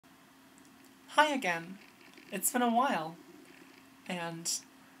Hi again. It's been a while, and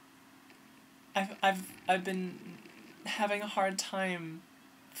I've been having a hard time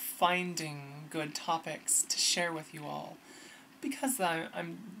finding good topics to share with you all because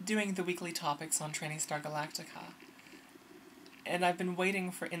I'm doing the weekly topics on Training Star Galactica, and I've been waiting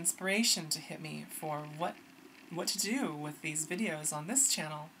for inspiration to hit me for what to do with these videos on this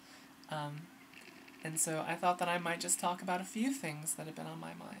channel. And so I thought that I might just talk about a few things that have been on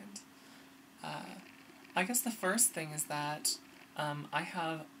my mind. I guess the first thing is that I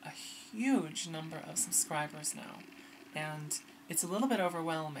have a huge number of subscribers now, and it's a little bit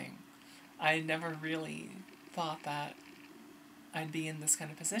overwhelming. I never really thought that I'd be in this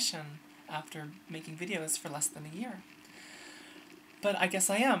kind of position after making videos for less than a year. But I guess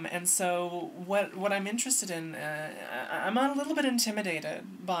I am, and so what I'm interested in, I'm a little bit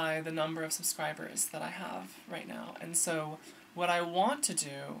intimidated by the number of subscribers that I have right now, and so what I want to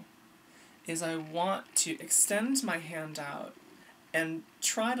do is I want to extend my hand out and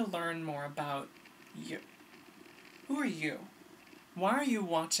try to learn more about you. Who are you? Why are you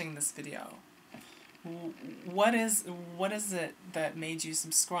watching this video? What is it that made you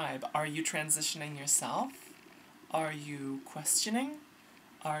subscribe? Are you transitioning yourself? Are you questioning?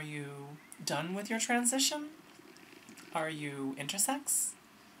 Are you done with your transition? Are you intersex?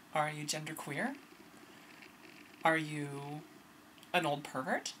 Are you genderqueer? Are you an old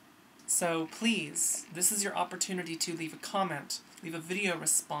pervert? So please, this is your opportunity to leave a comment, leave a video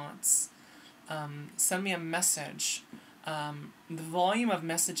response, send me a message. The volume of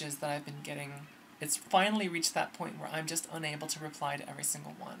messages that I've been getting, it's finally reached that point where I'm just unable to reply to every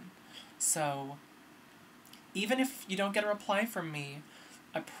single one. So even if you don't get a reply from me,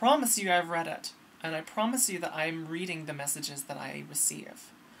 I promise you I've read it, and I promise you that I'm reading the messages that I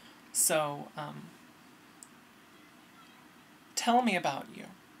receive. So, tell me about you.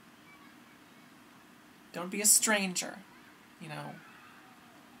 Don't be a stranger, you know.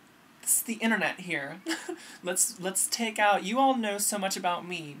 This is the internet here. Let's take out. You all know so much about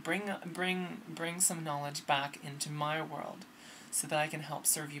me. Bring some knowledge back into my world, so that I can help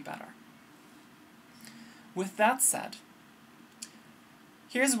serve you better. With that said,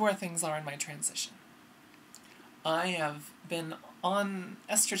 here's where things are in my transition. I have been on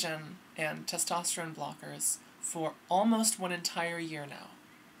estrogen and testosterone blockers for almost 1 entire year now.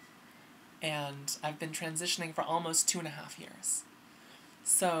 And I've been transitioning for almost 2.5 years.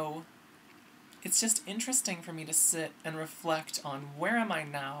 So it's just interesting for me to sit and reflect on where am I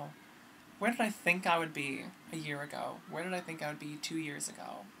now? Where did I think I would be a year ago? Where did I think I would be 2 years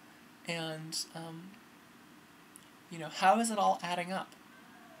ago? And, you know, how is it all adding up?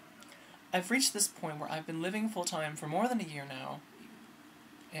 I've reached this point where I've been living full-time for more than a year now,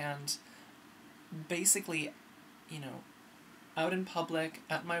 and basically, you know, out in public,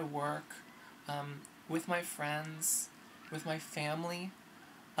 at my work, with my friends, with my family.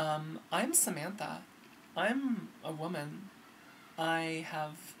 I'm Samantha. I'm a woman. I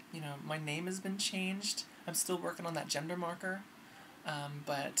have, you know, my name has been changed. I'm still working on that gender marker,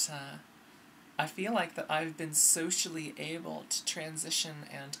 but I feel like that I've been socially able to transition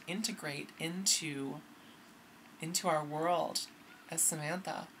and integrate into our world as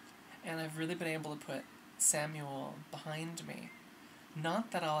Samantha, and I've really been able to put Samuel behind me.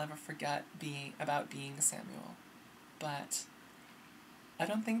 Not that I'll ever forget about being Samuel, but I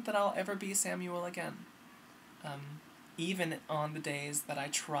don't think that I'll ever be Samuel again. Even on the days that I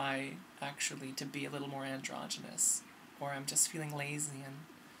try actually to be a little more androgynous, or I'm just feeling lazy and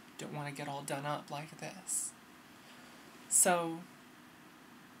don't want to get all done up like this. So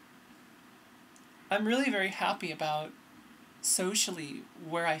I'm really very happy about socially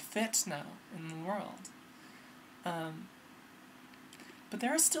where I fit now in the world. But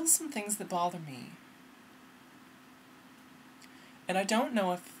there are still some things that bother me. And I don't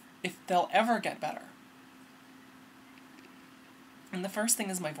know if they'll ever get better. And the first thing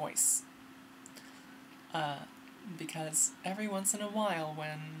is my voice. Because every once in a while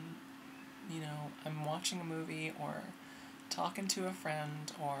when, you know, I'm watching a movie or talking to a friend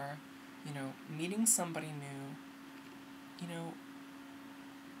or, you know, meeting somebody new, you know,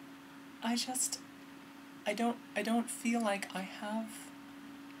 I don't feel like I have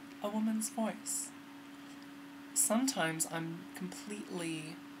a woman's voice. Sometimes I'm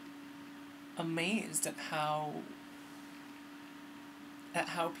completely amazed at how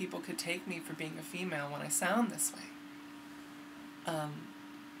people could take me for being a female when I sound this way.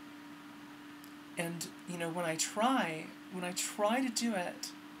 And, you know, when I try to do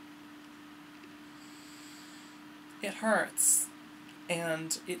it, it hurts,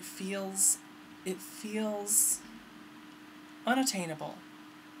 and it feels unattainable.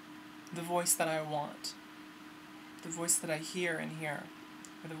 the voice that I want, the voice that I hear and hear,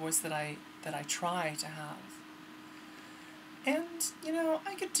 or the voice that I try to have. And, you know,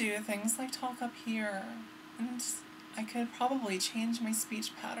 I could do things like talk up here, and I could probably change my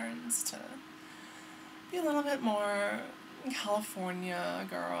speech patterns to be a little bit more California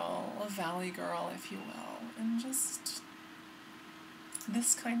girl, a valley girl, if you will, and just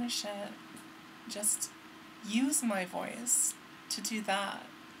this kind of shit. Just use my voice to do that.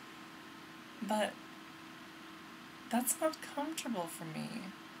 But that's not comfortable for me.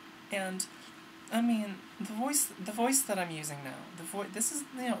 And I mean, the voice that I'm using now, this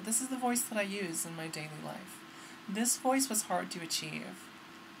is the voice that I use in my daily life. This voice was hard to achieve.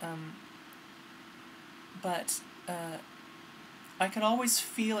 But I could always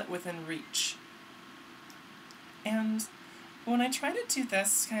feel it within reach. And when I try to do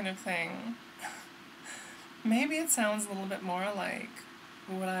this kind of thing, maybe it sounds a little bit more like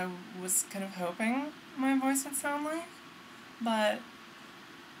what I was kind of hoping my voice would sound like, but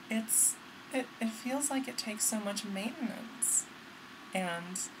it feels like it takes so much maintenance,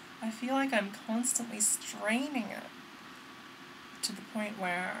 and I feel like I'm constantly straining it to the point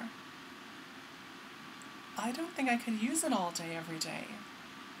where I don't think I could use it all day, every day.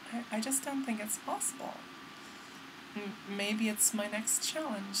 I just don't think it's possible. Maybe it's my next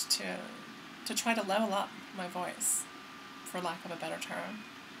challenge to try to level up my voice, for lack of a better term.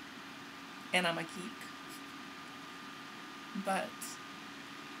 And I'm a geek.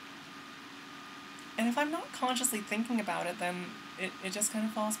 And if I'm not consciously thinking about it, then it just kind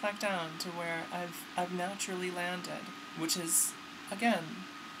of falls back down to where I've naturally landed, which is, again,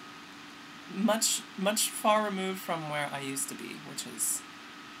 much far removed from where I used to be, which is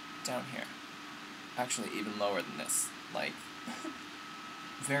down here. Actually, even lower than this. Like,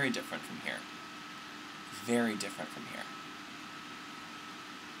 very different from here. Very different from here.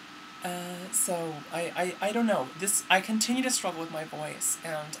 So, I don't know. I continue to struggle with my voice,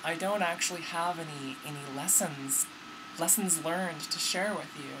 and I don't actually have any lessons learned to share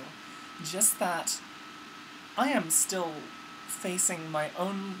with you. Just that I am still facing my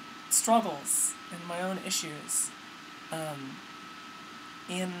own struggles and my own issues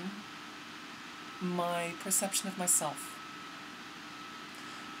in my perception of myself.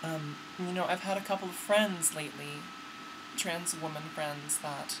 You know, I've had a couple of friends lately, trans woman friends,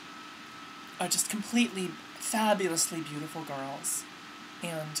 that are just completely fabulously beautiful girls,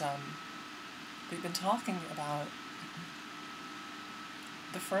 and they've been talking about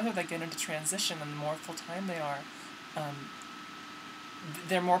the further they get into transition and the more full-time they are,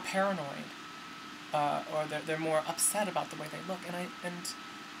 they're more paranoid, or they're more upset about the way they look, and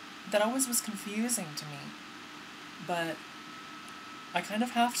that always was confusing to me. But I kind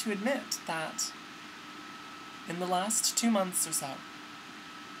of have to admit that in the last 2 months or so,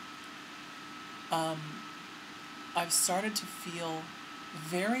 I've started to feel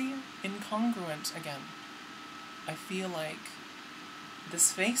very incongruent again. I feel like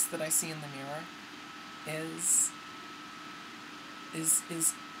this face that I see in the mirror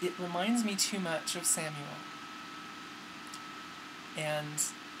it reminds me too much of Samuel. And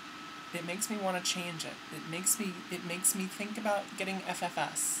it makes me want to change it. It makes me think about getting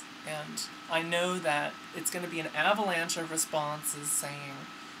FFS. And I know that it's going to be an avalanche of responses saying,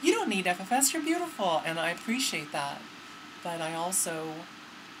 "You don't need FFS, you're beautiful," and I appreciate that. But I also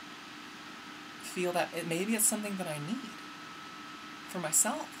feel that maybe it's something that I need for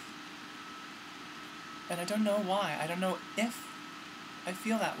myself. And I don't know why. I don't know if I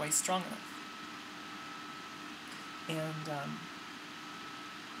feel that way strong enough. And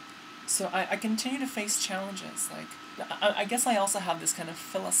so I continue to face challenges. Like, I guess I also have this kind of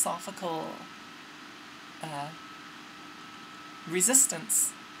philosophical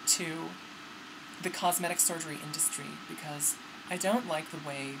resistance to the cosmetic surgery industry, because I don't like the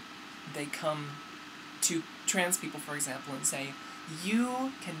way they come to trans people, for example, and say,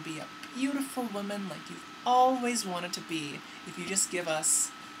 "You can be a beautiful woman like you've always wanted to be if you just give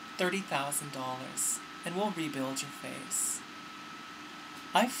us $30,000 and we'll rebuild your face."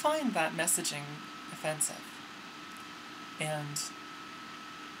 I find that messaging offensive. And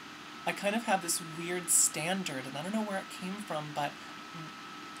I kind of have this weird standard, and I don't know where it came from, but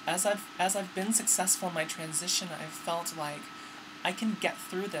as I've been successful in my transition, I've felt like I can get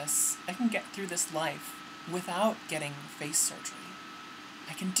through this life without getting face surgery.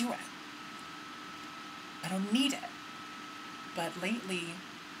 I can do it. I don't need it. But lately,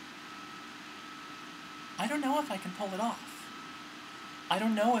 I don't know if I can pull it off. I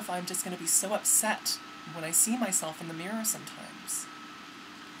don't know if I'm just going to be so upset when I see myself in the mirror sometimes.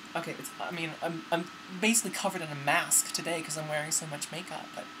 Okay, I'm basically covered in a mask today because I'm wearing so much makeup,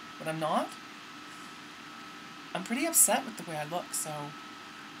 but but I'm not. I'm pretty upset with the way I look, so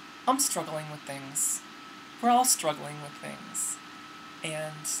I'm struggling with things. We're all struggling with things.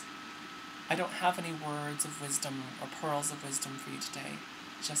 And I don't have any words of wisdom or pearls of wisdom for you today.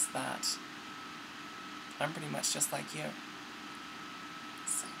 Just that I'm pretty much just like you.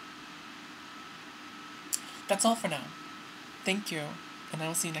 So that's all for now. Thank you, and I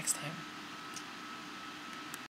will see you next time.